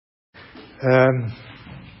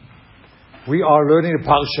We are learning the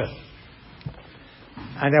Parsha.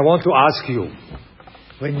 And I want to ask you,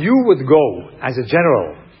 when you would go as a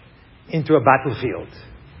general into a battlefield,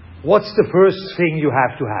 what's the first thing you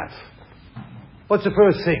have to have? What's the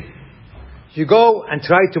first thing? You go and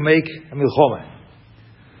try to make a milchoma.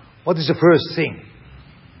 What is the first thing?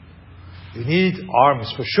 You need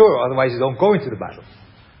arms for sure, otherwise you don't go into the battle.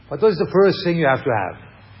 But what is the first thing you have to have?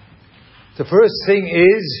 The first thing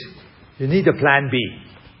is, you need a plan B.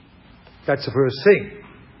 That's the first thing.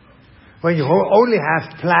 When you only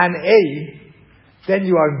have plan A, then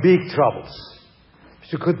you are in big troubles.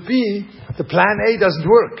 So it could be, the plan A doesn't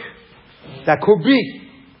work. That could be,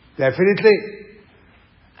 definitely.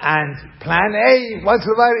 And plan A, once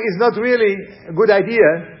in a while, is not really a good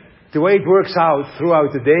idea, the way it works out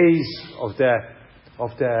throughout the days of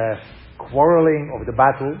the quarreling, of the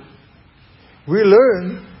battle. We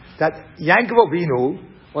learn that Yaakov Avinu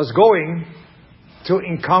was going to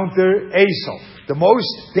encounter Esau, the most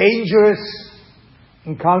dangerous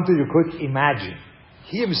encounter you could imagine.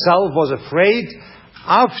 He himself was afraid.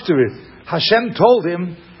 After it, Hashem told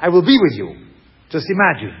him, I will be with you. Just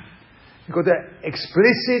imagine. You got the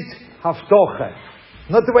explicit haftocha.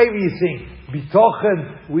 Not the way we think.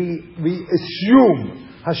 Bitochen, we assume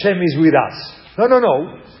Hashem is with us.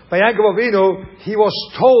 No. By Yaakov Avinu, he was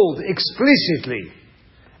told explicitly,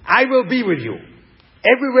 I will be with you.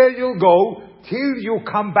 Everywhere you'll go, till you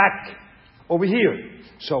come back over here.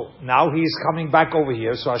 So now he is coming back over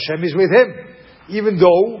here, so Hashem is with him. Even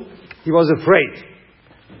though he was afraid.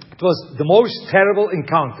 It was the most terrible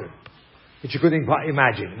encounter which you could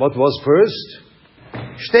imagine. What was first?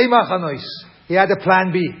 Shtei machanois. He had a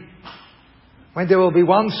plan B. When there will be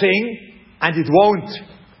one thing, and it won't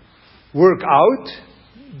work out,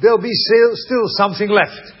 there'll be still something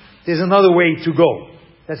left. There's another way to go.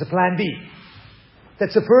 That's a plan B.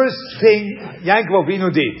 That's the first thing Yaakov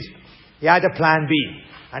Avinu did. He had a plan B.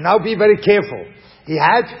 And now be very careful. He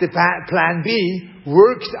had the plan B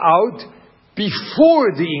worked out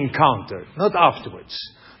before the encounter, not afterwards.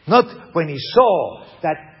 Not when he saw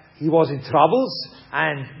that he was in troubles,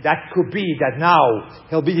 and that could be that now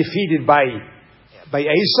he'll be defeated by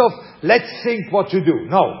Esau. Let's think what to do.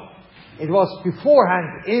 No. It was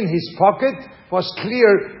beforehand in his pocket, was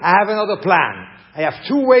clear, I have another plan. I have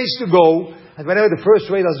two ways to go, and whenever the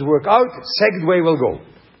first way doesn't work out, the second way will go.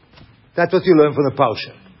 That's what you learn from the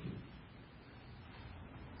Parsha.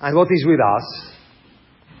 And what is with us?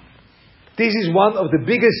 This is one of the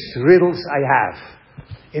biggest riddles I have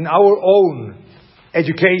in our own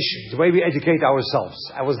education, the way we educate ourselves.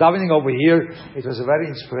 I was davening over here. It was a very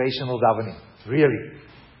inspirational davening, really.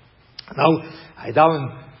 Now,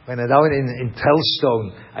 when I daven in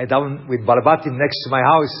Telstone, I daven with Barabatim next to my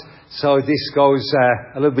house, so this goes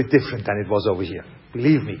a little bit different than it was over here.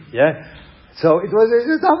 Believe me, yeah? So it was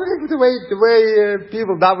davening the way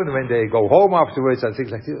people daven when they go home afterwards and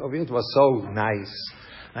things like this. It was so nice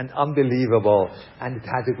and unbelievable, and it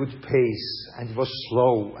had a good pace, and it was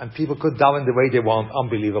slow, and people could daven the way they want.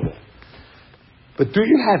 Unbelievable. But do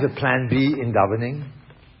you have a plan B in davening?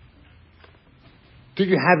 Do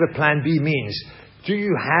you have a plan B means, do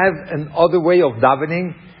you have another way of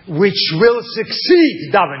davening which will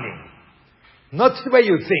succeed davening? Not the way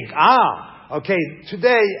you think. Okay,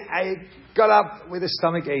 today I got up with a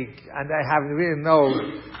stomach ache and I have really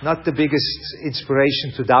not the biggest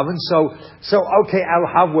inspiration to daven. So okay, I'll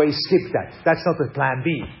halfway skip that. That's not a plan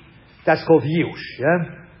B. That's called Yush,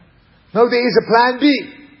 yeah? No, there is a plan B.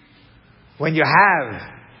 When you have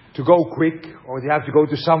to go quick or you have to go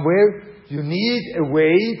to somewhere, you need a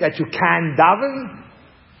way that you can daven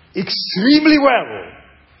extremely well,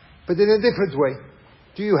 but in a different way.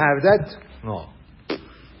 Do you have that?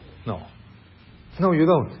 No, you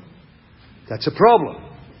don't. That's a problem.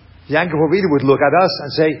 Yaakov Avinu would look at us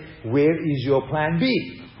and say, where is your plan B?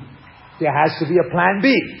 There has to be a plan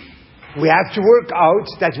B. We have to work out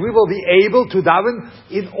that we will be able to daven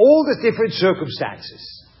in all the different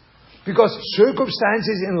circumstances. Because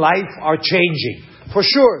circumstances in life are changing. For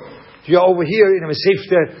sure, you're over here in a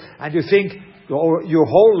Mesivta and you think your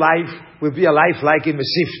whole life will be a life like in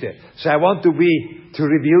Mesivta. So I want to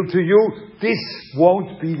reveal to you, this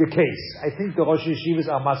won't be the case. I think the Rosh Yeshivas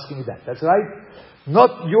are asking me that. That's right?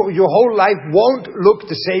 Not your whole life won't look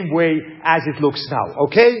the same way as it looks now.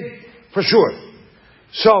 Okay? For sure.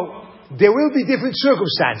 So, there will be different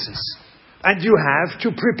circumstances. And you have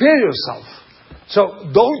to prepare yourself. So,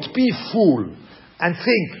 don't be fool and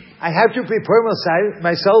think, I have to prepare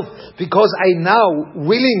myself because I now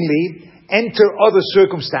willingly enter other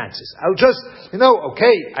circumstances. I'll just,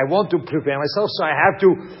 I want to prepare myself, so I have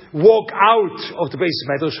to walk out of the base of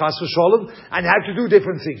Medrash Chas v'Sholom and have to do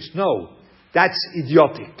different things. No. That's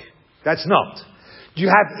idiotic. That's not. You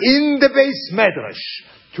have in the base medrash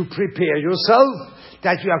to prepare yourself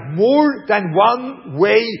that you have more than one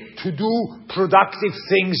way to do productive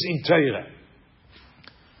things in Torah.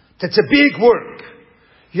 That's a big work.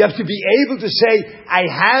 You have to be able to say, I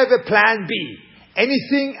have a plan B.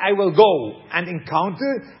 Anything I will go and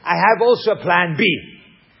encounter, I have also a plan B.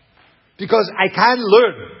 Because I can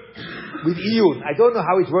learn with Iyun. I don't know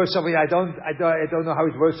how it works over here. I don't know how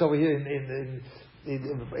it works over here in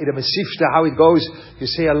the Mesivta, how it goes. You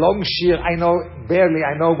say a long shiur. I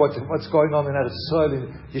know what's going on in Eretz Yisrael. In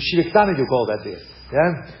Yeshiva K'tana, you call that there.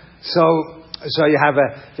 Yeah? So you have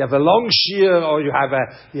a long shiur, or you have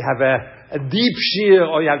a deep shiur,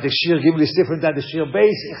 or you have the shiur gimel is different than the shiur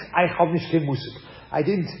base. I have nicht kein Musik. I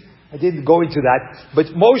didn't go into that,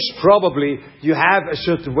 but most probably you have a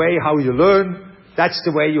certain way how you learn. That's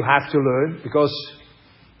the way you have to learn,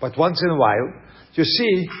 but once in a while, you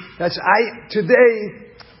see, today,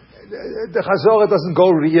 the Chazorah doesn't go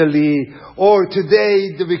really, or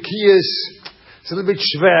today the Vikiyas, it's a little bit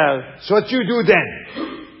schwer. So what you do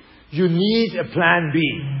then? You need a plan B.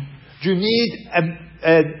 You need an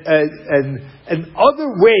other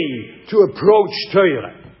way to approach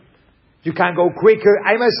Torah. You can go quicker.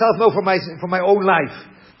 I myself know from my own life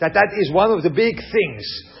that is one of the big things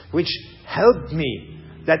which helped me,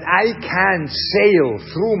 that I can sail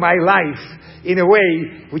through my life in a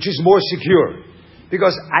way which is more secure.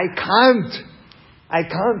 Because I can't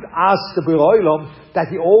ask the B'roilom that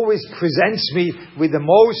he always presents me with the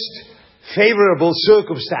most favorable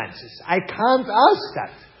circumstances. I can't ask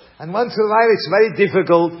that. And once in a while it's very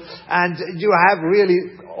difficult, and you have really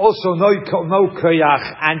also no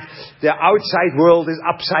koyach, and the outside world is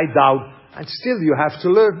upside down, and still you have to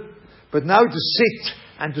learn. But now to sit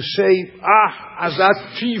and to say, as that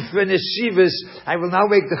chief Nesivas, I will now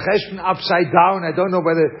make the cheshbon upside down. I don't know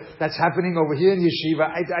whether that's happening over here in yeshiva.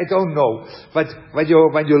 I don't know. But when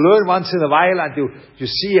you learn once in a while and you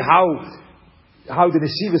see how the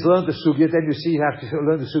Nesivas learn the sugya, then you see you have to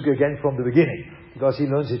learn the sugya again from the beginning, because he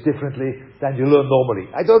learns it differently than you learn normally.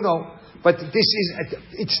 I don't know. But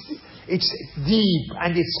it's deep,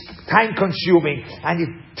 and it's time consuming, and it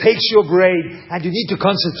takes your brain, and you need to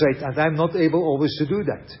concentrate, and I'm not able always to do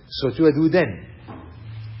that. So what do I do then?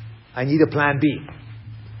 I need a plan B.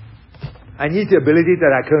 I need the ability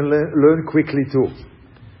that I can learn quickly too.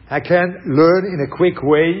 I can learn in a quick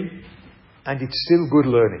way, and it's still good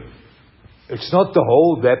learning. It's not the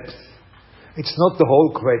whole depth. It's not the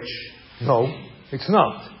whole quetch. No, it's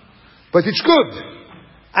not. But it's good.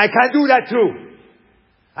 I can do that too.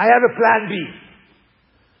 I have a plan B.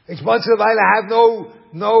 It's once in a while I have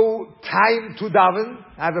no time to daven.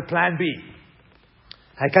 I have a plan B.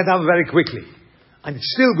 I can daven very quickly. And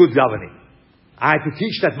it's still good davening. I had to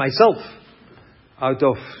teach that myself.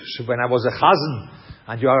 When I was a chazan,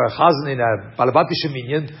 and you are a chazan in a balabatische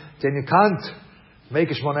minyan, then you can't make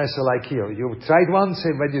a shmona esrei like here. You tried once,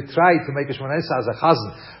 and when you try to make a shmona esrei as a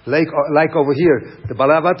chazan, like over here, the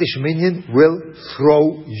balabatish minyan will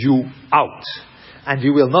throw you out, and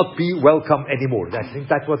you will not be welcome anymore. I think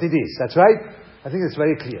that's what it is. That's right. I think it's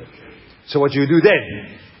very clear. So what you do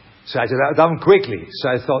then? So I said down quickly. So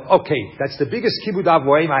I thought, okay, that's the biggest kibbud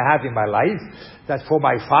avoim I have in my life. That for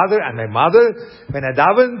my father and my mother, when I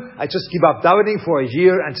daven, I just give up davening for a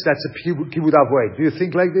year, and that's a kibbud avoim. Do you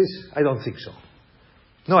think like this? I don't think so.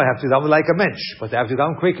 No, I have to daven like a mensch, but I have to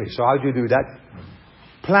daven quickly. So how do you do that?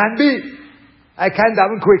 Plan B. I can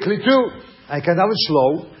daven quickly too. I can daven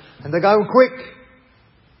slow, and I daven quick.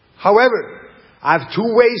 However, I have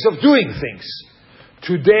two ways of doing things.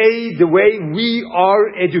 Today, the way we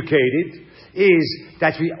are educated is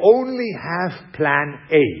that we only have plan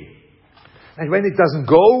A. And when it doesn't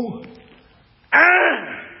go,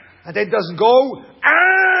 and then it doesn't go,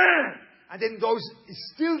 and then it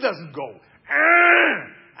still doesn't go,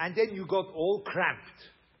 and then you got all cramped,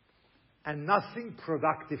 and nothing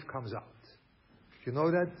productive comes out. You know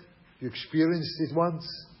that? You experienced it once?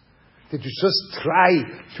 That you just try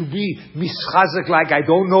to be mischazek like I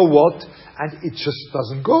don't know what, and it just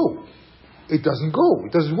doesn't go. It doesn't go.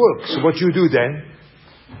 It doesn't work. So what you do then?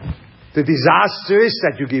 The disaster is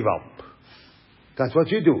that you give up. That's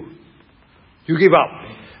what you do. You give up.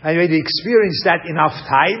 And when you experience that enough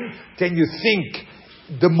time, then you think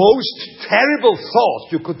the most terrible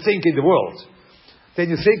thought you could think in the world. Then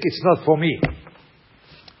you think it's not for me.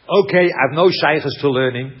 Okay, I have no shaykhs to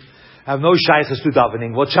learning. I have no shaykhs to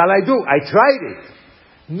davening. What shall I do? I tried it.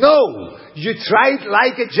 No, you tried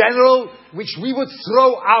like a general, which we would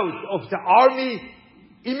throw out of the army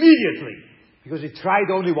immediately, because he tried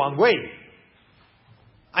only one way.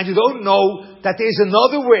 And you don't know that there's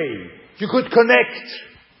another way. You could connect.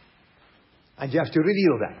 And you have to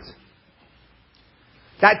reveal that.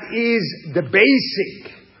 That is the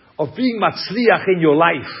basic of being matzliach in your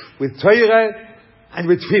life, with Torah and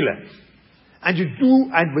with Tefillah. And you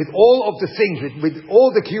do, and with all of the things, with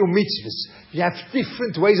all the kiyum mitzvahs, you have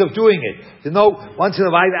different ways of doing it. You know, once in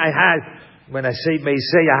a while when I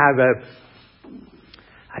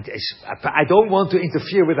I don't want to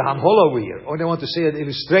interfere with the Hamhol over here. Only want to say an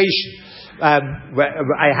illustration.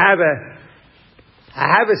 I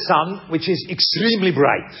have a son which is extremely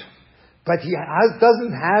bright, but he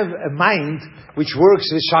doesn't have a mind which works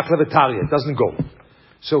with Shakla V'Tarya. It doesn't go.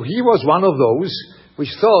 So he was one of those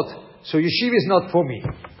which thought, so yeshiva is not for me.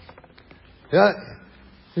 Yeah,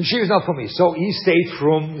 yeshiva is not for me. So he stayed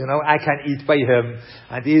from, I can eat by him,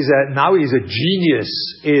 and now he's a genius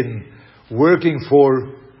in working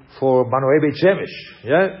for Manoe Beit Shemesh.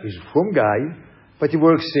 Yeah, he's a from guy, but he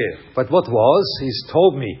works there. But he's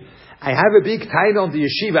told me, I have a big time on the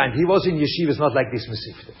yeshiva, and he was in yeshivas not like this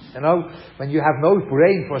Mesivta. When you have no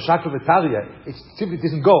brain for Shakla V'Tarya, it simply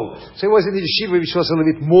doesn't go. So he was in the yeshiva which was a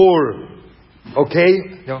little bit more,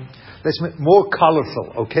 more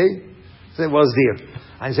colorful, So it was there.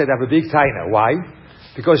 And he said, I have a big taina. Why?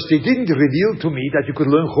 Because they didn't reveal to me that you could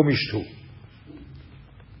learn Chumash too.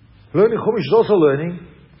 Learning Chumash is also learning.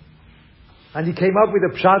 And he came up with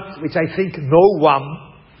a pshat, which I think no one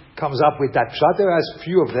comes up with that pshat. There are a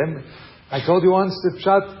few of them. I told you once the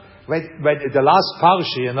pshat, when the last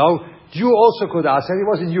parsha, you also could ask, and he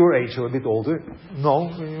was in your age or a bit older. No,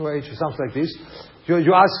 in your age or something like this.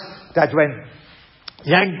 You ask that when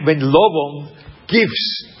Lavan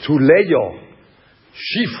gives to Leah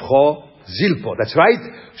Shifcho Zilpo. That's right.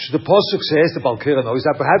 The Pasuk says, the Balkira knows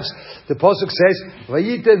that perhaps, the Pasuk says,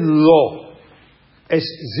 Vayiten Lo es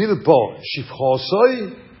Zilpo Shifcho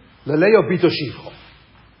Soy Leleah Bito Shifcho.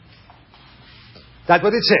 That's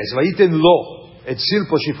what it says. Vayiten Lo es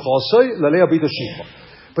Zilpo Shifcho Soy Leleah Bito Shifcho.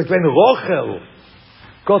 But when Rochel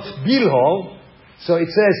got Bilho, so it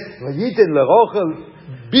says, Vayiten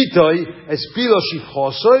LeRochel Bitoy es Bilo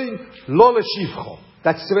Shifcho Soy Lo Le Shifcho.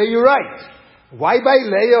 That's the way you write. Why by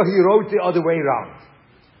Leah he wrote the other way around?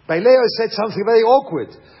 By Leah he said something very awkward.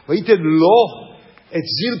 Vayiten lo et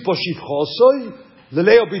zilpo shivcho soy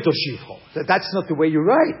leleo bito shivcho. That's not the way you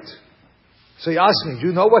write. So he asked me, do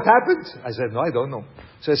you know what happened? I said, no, I don't know.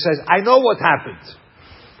 So he says, I know what happened.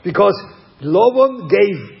 Because Lavan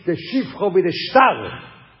gave the shivcho with a shtar.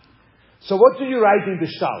 So what do you write in the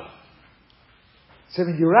shtar? So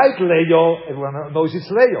when you write Leah, everyone knows it's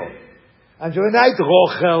Leah. And you write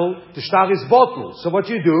Rochel, the star is bottle. So what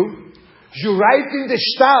you do, you write in the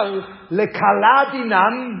star,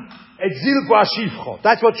 Lekaladinam et zilpo ashivcho.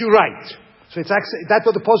 That's what you write. So it's actually, that's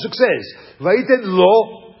what the Pasuk says. Vayiten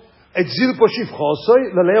lo et zilpo shivcho soy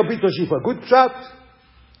leleo bito shivcho. Good shot.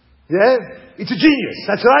 Yeah? It's a genius.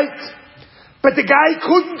 That's right. But the guy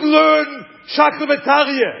couldn't learn Shakla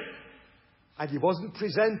V'Tarya. And he wasn't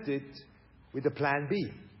presented with a plan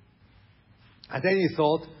B. And then he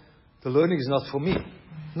thought, the learning is not for me.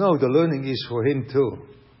 No, the learning is for him too.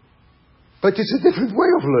 But it's a different way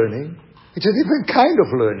of learning. It's a different kind of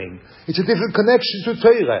learning. It's a different connection to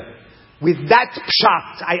Torah. With that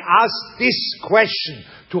pshat, I asked this question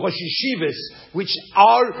to Rosh Yeshivas, which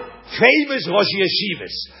are famous Rosh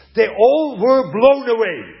Yeshivas. They all were blown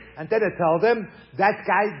away. And then I tell them, that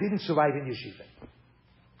guy didn't survive in yeshiva.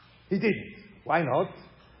 He didn't. Why not?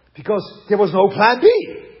 Because there was no plan B.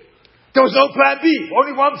 There was no plan B,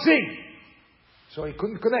 only one thing. So he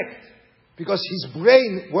couldn't connect, because his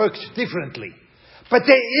brain worked differently. But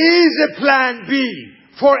there is a plan B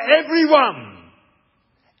for everyone.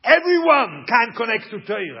 Everyone can connect to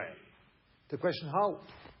Torah. The question, how?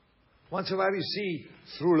 Once in a while you see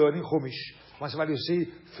through learning Chumash. Once in a while you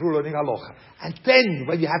see through learning Halacha. And then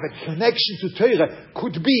when you have a connection to Torah,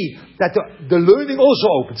 could be that the learning also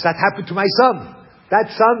opens. That happened to my son. That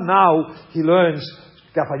son now, he learns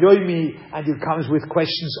and he comes with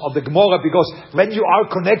questions of the Gemara, because when you are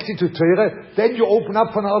connected to Torah, then you open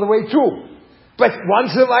up for another way too. But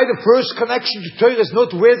once in a while, the first connection to Torah is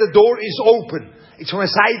not where the door is open. It's from a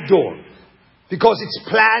side door. Because it's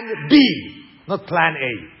plan B, not plan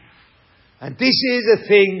A. And this is a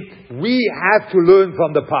thing we have to learn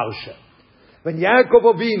from the Parsha. When Yaakov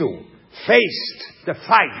Avinu faced the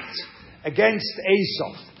fight against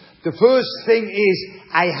Esau, the first thing is,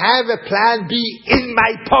 I have a plan B in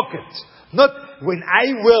my pocket. Not when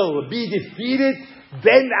I will be defeated,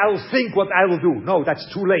 then I'll think what I will do. No, that's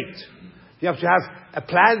too late. You have to have a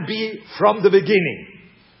plan B from the beginning.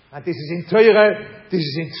 And this is in Torah, this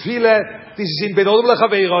is in Tefillah, this is in Benodom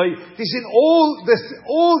L'Chaveiroi, this is in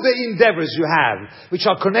all the endeavors you have, which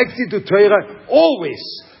are connected to Torah, always.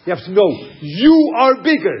 You have to know, you are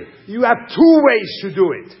bigger. You have two ways to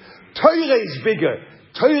do it. Torah is bigger.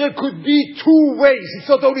 Torah could be two ways. It's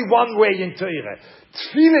not only one way in Torah.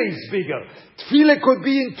 Tefillah is bigger. Tefillah could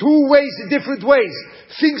be in two ways, in different ways.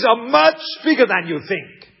 Things are much bigger than you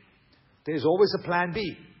think. There's always a plan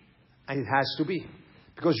B. And it has to be.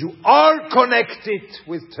 Because you are connected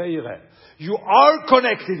with Torah. You are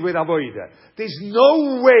connected with Avodah. There's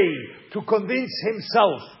no way to convince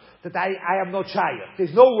himself that I am not Shiur.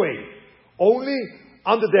 There's no way. Only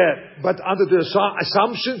under the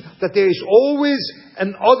assumption that there is always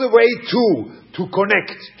another way to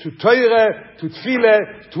connect to Torah, to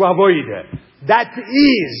Tefillah, to Avodah. That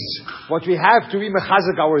is what we have to be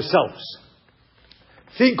mechazek ourselves.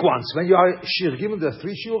 Think once, when you are Shiur, given the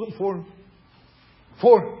 3 shiurim,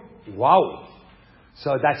 4. Wow.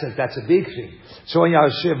 So that's a big thing. So when you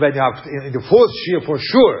have in the 4th shiur for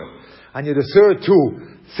sure, and in the 3rd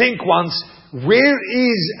too, think once, where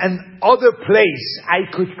is another place I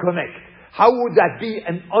could connect? How would that be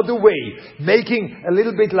another way? Making a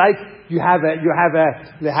little bit like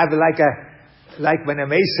like when I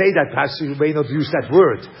may say that, Pastor, you may not use that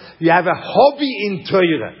word. You have a hobby in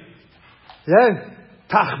Torah. Yeah?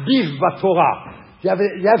 Tachbiv b'Torah. You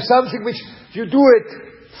have something which you do it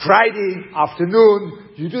Friday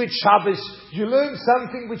afternoon, you do it Shabbos, you learn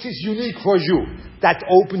something which is unique for you. That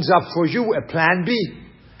opens up for you a plan B.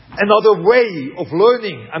 Another way of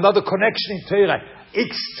learning, another connection in Torah.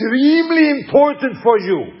 Extremely important for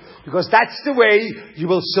you. Because that's the way you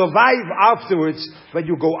will survive afterwards when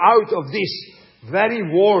you go out of this very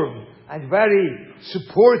warm and very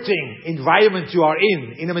supporting environment you are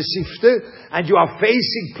in a Mesivta, and you are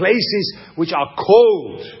facing places which are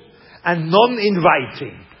cold and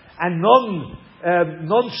non-inviting and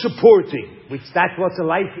non-supporting, which that's what the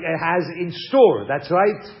life has in store. That's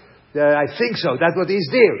right. I think so. That's what is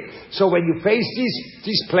there. So when you face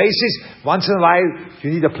these places, once in a while,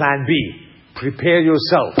 you need a plan B. Prepare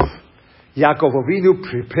yourself. Yaakov Avinu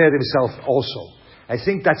prepared himself also. I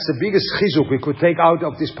think that's the biggest chizuk we could take out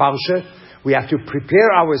of this parsha. We have to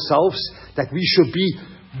prepare ourselves that we should be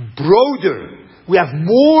broader. We have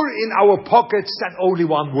more in our pockets than only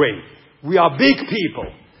one way. We are big people.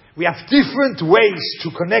 We have different ways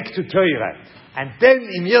to connect to Torah. And then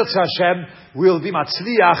in Yirtzeh Hashem, we'll be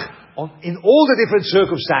matzliach in all the different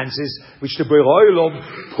circumstances which the Borei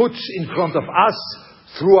Olam puts in front of us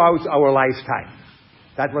throughout our lifetime.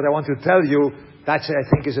 That's what I want to tell you. That I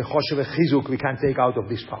think is a choshev chizuk we can take out of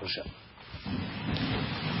this parsha.